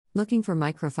Looking for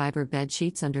microfiber bed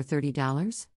sheets under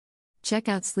 $30? Check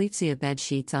out Sleepsia bed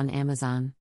sheets on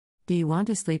Amazon. Do you want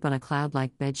to sleep on a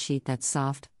cloud-like bed sheet that's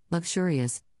soft,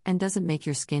 luxurious, and doesn't make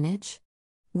your skin itch?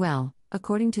 Well,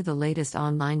 according to the latest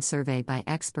online survey by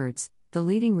experts, the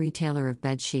leading retailer of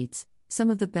bed sheets, some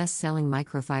of the best-selling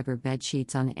microfiber bed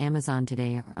sheets on Amazon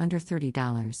today are under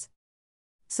 $30.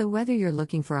 So whether you're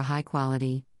looking for a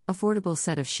high-quality, affordable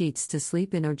set of sheets to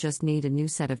sleep in or just need a new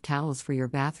set of towels for your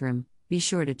bathroom, be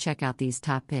sure to check out these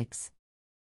top picks.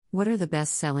 What are the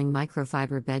best-selling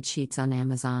microfiber bed sheets on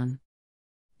Amazon?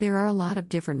 There are a lot of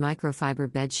different microfiber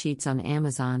bed sheets on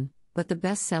Amazon, but the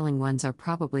best-selling ones are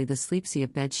probably the Sleepsia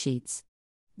bed sheets.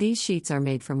 These sheets are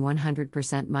made from 100%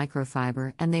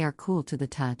 microfiber and they are cool to the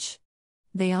touch.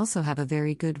 They also have a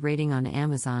very good rating on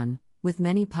Amazon, with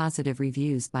many positive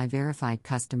reviews by verified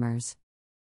customers.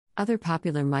 Other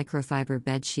popular microfiber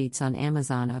bed sheets on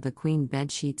Amazon are the Queen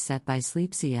bed sheet set by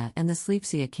Sleepsia and the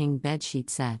Sleepsia King bed sheet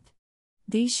set.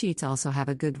 These sheets also have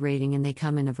a good rating and they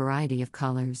come in a variety of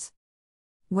colors.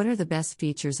 What are the best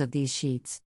features of these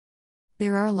sheets?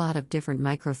 There are a lot of different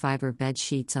microfiber bed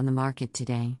sheets on the market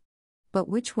today. But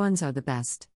which ones are the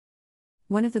best?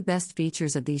 One of the best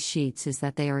features of these sheets is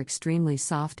that they are extremely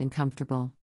soft and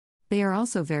comfortable. They are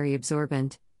also very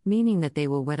absorbent, meaning that they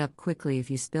will wet up quickly if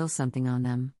you spill something on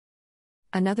them.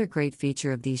 Another great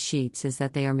feature of these sheets is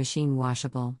that they are machine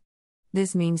washable.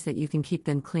 This means that you can keep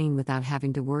them clean without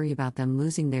having to worry about them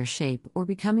losing their shape or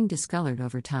becoming discolored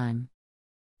over time.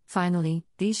 Finally,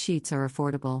 these sheets are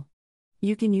affordable.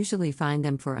 You can usually find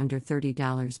them for under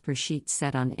 $30 per sheet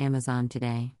set on Amazon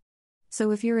today.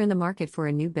 So if you're in the market for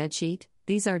a new bedsheet,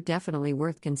 these are definitely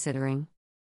worth considering.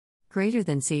 Greater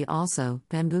than see also,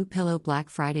 Bamboo Pillow Black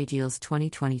Friday Deals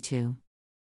 2022.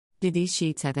 Do these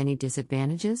sheets have any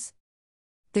disadvantages?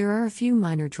 There are a few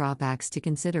minor drawbacks to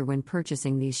consider when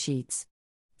purchasing these sheets.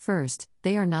 First,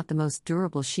 they are not the most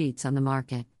durable sheets on the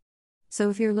market. So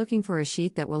if you're looking for a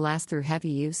sheet that will last through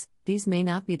heavy use, these may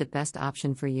not be the best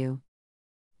option for you.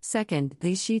 Second,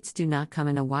 these sheets do not come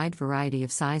in a wide variety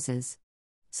of sizes.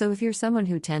 So if you're someone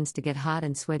who tends to get hot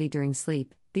and sweaty during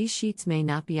sleep, these sheets may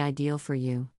not be ideal for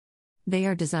you. They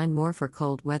are designed more for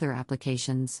cold weather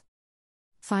applications.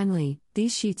 Finally,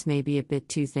 these sheets may be a bit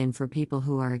too thin for people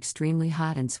who are extremely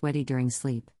hot and sweaty during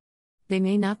sleep. They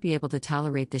may not be able to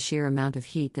tolerate the sheer amount of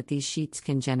heat that these sheets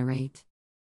can generate.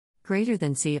 Greater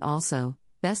than see also,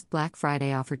 Best Black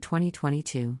Friday Offer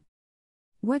 2022.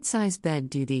 What size bed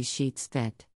do these sheets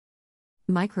fit?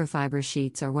 Microfiber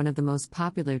sheets are one of the most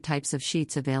popular types of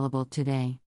sheets available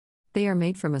today. They are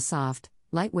made from a soft,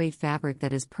 lightweight fabric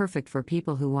that is perfect for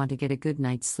people who want to get a good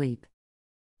night's sleep.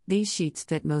 These sheets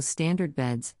fit most standard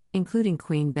beds, including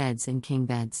queen beds and king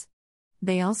beds.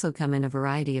 They also come in a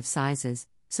variety of sizes,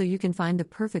 so you can find the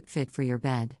perfect fit for your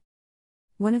bed.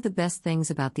 One of the best things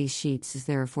about these sheets is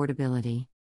their affordability.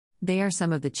 They are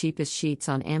some of the cheapest sheets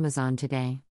on Amazon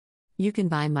today. You can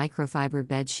buy microfiber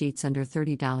bed sheets under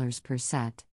 $30 per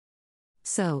set.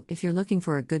 So, if you're looking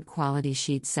for a good quality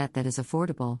sheet set that is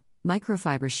affordable,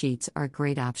 microfiber sheets are a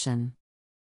great option.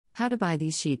 How to buy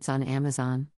these sheets on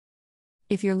Amazon?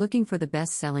 If you're looking for the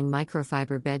best-selling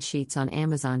microfiber bed sheets on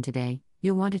Amazon today,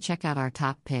 you'll want to check out our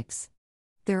top picks.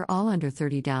 They're all under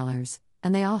 $30,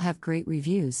 and they all have great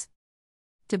reviews.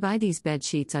 To buy these bed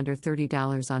sheets under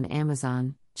 $30 on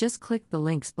Amazon, just click the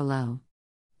links below.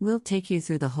 We'll take you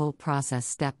through the whole process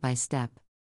step by step.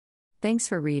 Thanks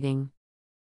for reading.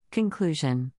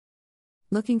 Conclusion.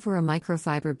 Looking for a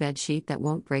microfiber bed sheet that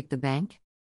won't break the bank?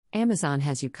 Amazon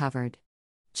has you covered.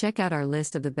 Check out our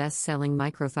list of the best-selling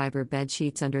microfiber bed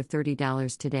sheets under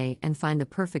 $30 today and find the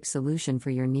perfect solution for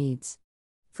your needs.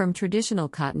 From traditional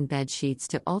cotton bed sheets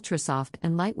to ultra-soft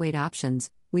and lightweight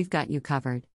options, we've got you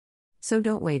covered. So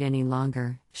don't wait any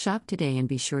longer, shop today and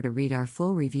be sure to read our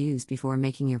full reviews before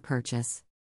making your purchase.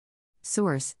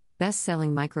 Source: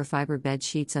 best-selling microfiber bed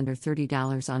sheets under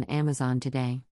 $30 on Amazon today.